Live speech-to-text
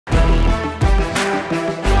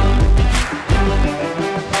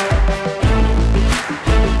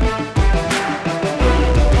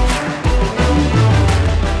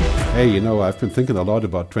Hey, you know, I've been thinking a lot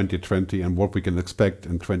about 2020 and what we can expect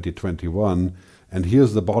in 2021. And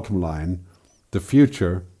here's the bottom line. The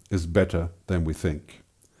future is better than we think.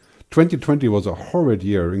 2020 was a horrid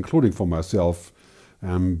year, including for myself,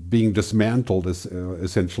 being dismantled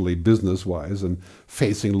essentially business-wise and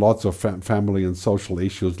facing lots of family and social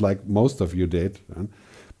issues like most of you did.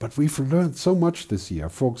 But we've learned so much this year.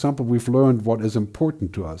 For example, we've learned what is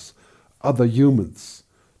important to us, other humans,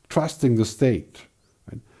 trusting the state,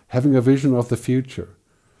 having a vision of the future,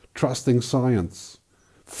 trusting science,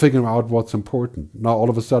 figuring out what's important. Now all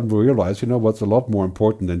of a sudden we realize, you know, what's a lot more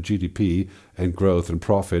important than GDP and growth and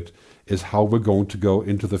profit is how we're going to go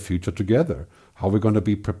into the future together, how we're going to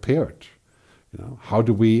be prepared. You know, how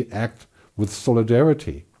do we act with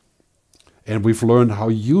solidarity? And we've learned how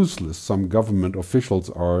useless some government officials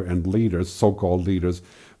are and leaders, so-called leaders,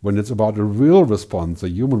 when it's about a real response, a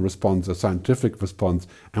human response, a scientific response,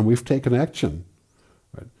 and we've taken action.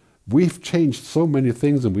 We've changed so many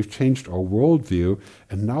things and we've changed our worldview,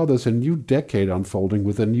 and now there's a new decade unfolding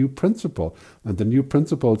with a new principle. And the new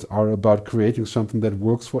principles are about creating something that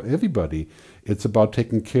works for everybody. It's about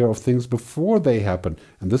taking care of things before they happen,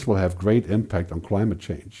 and this will have great impact on climate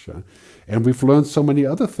change. And we've learned so many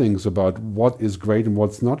other things about what is great and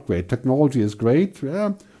what's not great. Technology is great,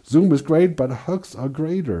 yeah, Zoom is great, but hugs are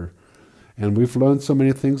greater. And we've learned so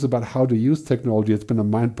many things about how to use technology. It's been a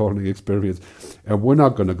mind-boggling experience. And we're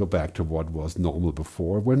not going to go back to what was normal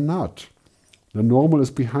before. We're not. The normal is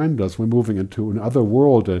behind us. We're moving into another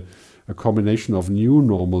world, a combination of new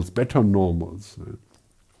normals, better normals.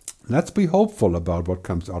 Let's be hopeful about what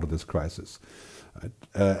comes out of this crisis.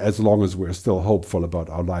 As long as we're still hopeful about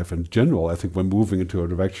our life in general, I think we're moving into a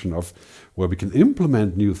direction of where we can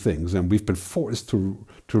implement new things, and we've been forced to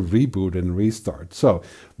reboot and restart. So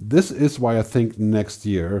this is why I think next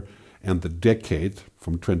year and the decade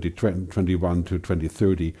from 2021 to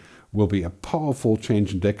 2030 will be a powerful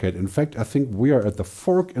changing decade. In fact, I think we are at the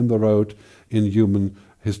fork in the road in human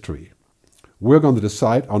history. We're going to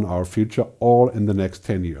decide on our future all in the next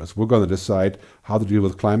 10 years. We're going to decide how to deal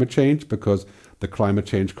with climate change, because the climate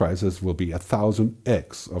change crisis will be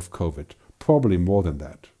 1,000x of COVID, probably more than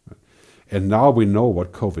that. And now we know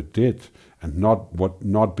what COVID did and not what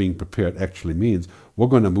not being prepared actually means. We're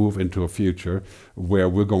going to move into a future where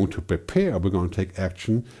we're going to prepare, we're going to take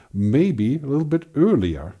action maybe a little bit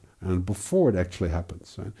earlier and before it actually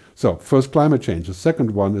happens. So first, climate change. The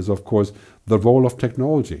second one is, of course, the role of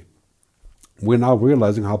technology. We're now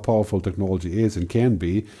realizing how powerful technology is and can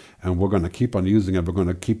be, and we're going to keep on using it. We're going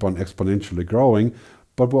to keep on exponentially growing,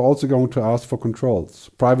 but we're also going to ask for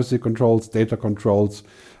controls, privacy controls, data controls.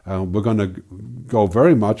 We're going to go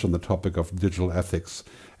very much on the topic of digital ethics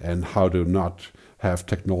and how to not have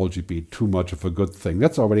technology be too much of a good thing.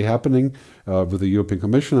 That's already happening with the European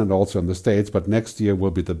Commission and also in the States, but next year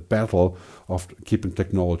will be the battle of keeping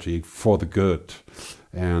technology for the good.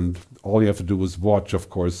 And all you have to do is watch, of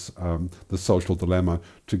course, The Social Dilemma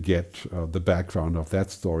to get the background of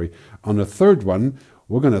that story. On the third one,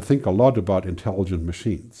 we're going to think a lot about intelligent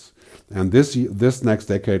machines. And this next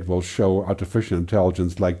decade will show artificial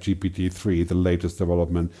intelligence like GPT-3, the latest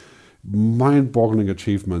development, mind-boggling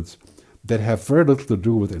achievements that have very little to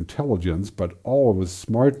do with intelligence, but all with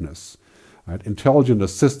smartness. Right? Intelligent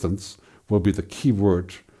assistance will be the key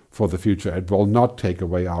word for the future. It will not take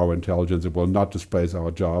away our intelligence. It will not displace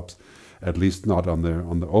our jobs, at least not on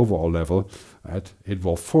the overall level. Right? It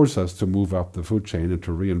will force us to move up the food chain and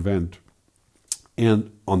to reinvent.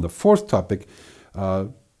 And on the fourth topic,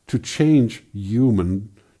 to change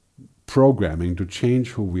human programming, to change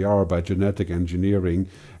who we are by genetic engineering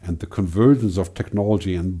and the convergence of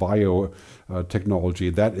technology and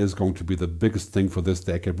biotechnology, that is going to be the biggest thing for this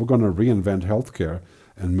decade. We're going to reinvent healthcare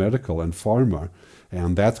and medical and pharma.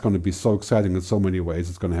 And that's going to be so exciting in so many ways.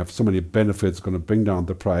 It's going to have so many benefits, it's going to bring down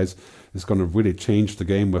the price. It's going to really change the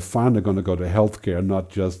game. We're finally going to go to healthcare, not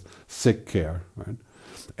just sick care. Right?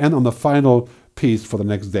 And on the final piece for the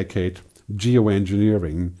next decade,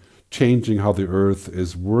 geoengineering, changing how the Earth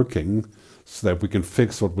is working so that we can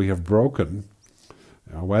fix what we have broken.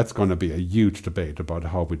 Well, that's going to be a huge debate about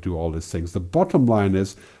how we do all these things. The bottom line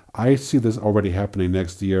is, I see this already happening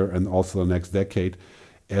next year and also the next decade.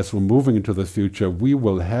 As we're moving into the future, we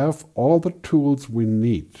will have all the tools we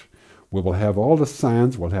need. We will have all the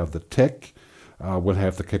science, we'll have the tech, we'll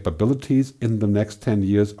have the capabilities in the next 10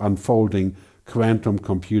 years unfolding, quantum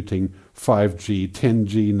computing, 5G,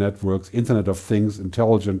 10G networks, Internet of Things,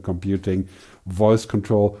 intelligent computing, voice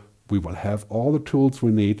control. We will have all the tools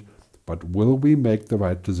we need, but will we make the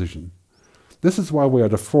right decision? This is why we're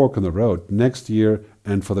at a fork in the road next year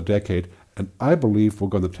and for the decade, and I believe we're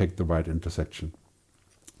going to take the right intersection.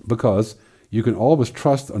 Because You can always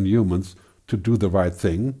trust on humans to do the right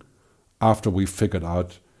thing after we figured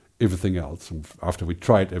out everything else, and after we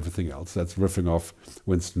tried everything else. That's riffing off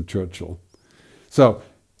Winston Churchill. So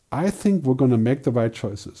I think we're going to make the right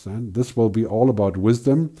choices, and this will be all about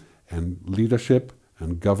wisdom and leadership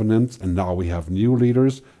and governance. And now we have new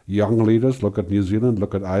leaders, young leaders. Look at New Zealand,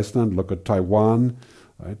 look at Iceland, look at Taiwan,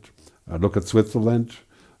 right? Look at Switzerland.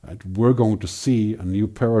 Right? We're going to see a new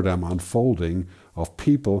paradigm unfolding of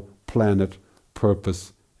people, planet,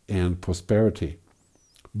 purpose, and prosperity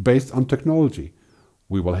based on technology.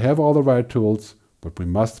 We will have all the right tools, but we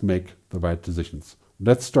must make the right decisions.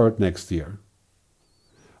 Let's start next year.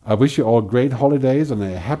 I wish you all great holidays and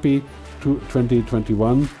a happy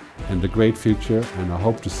 2021 and a great future, and I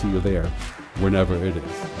hope to see you there whenever it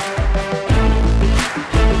is.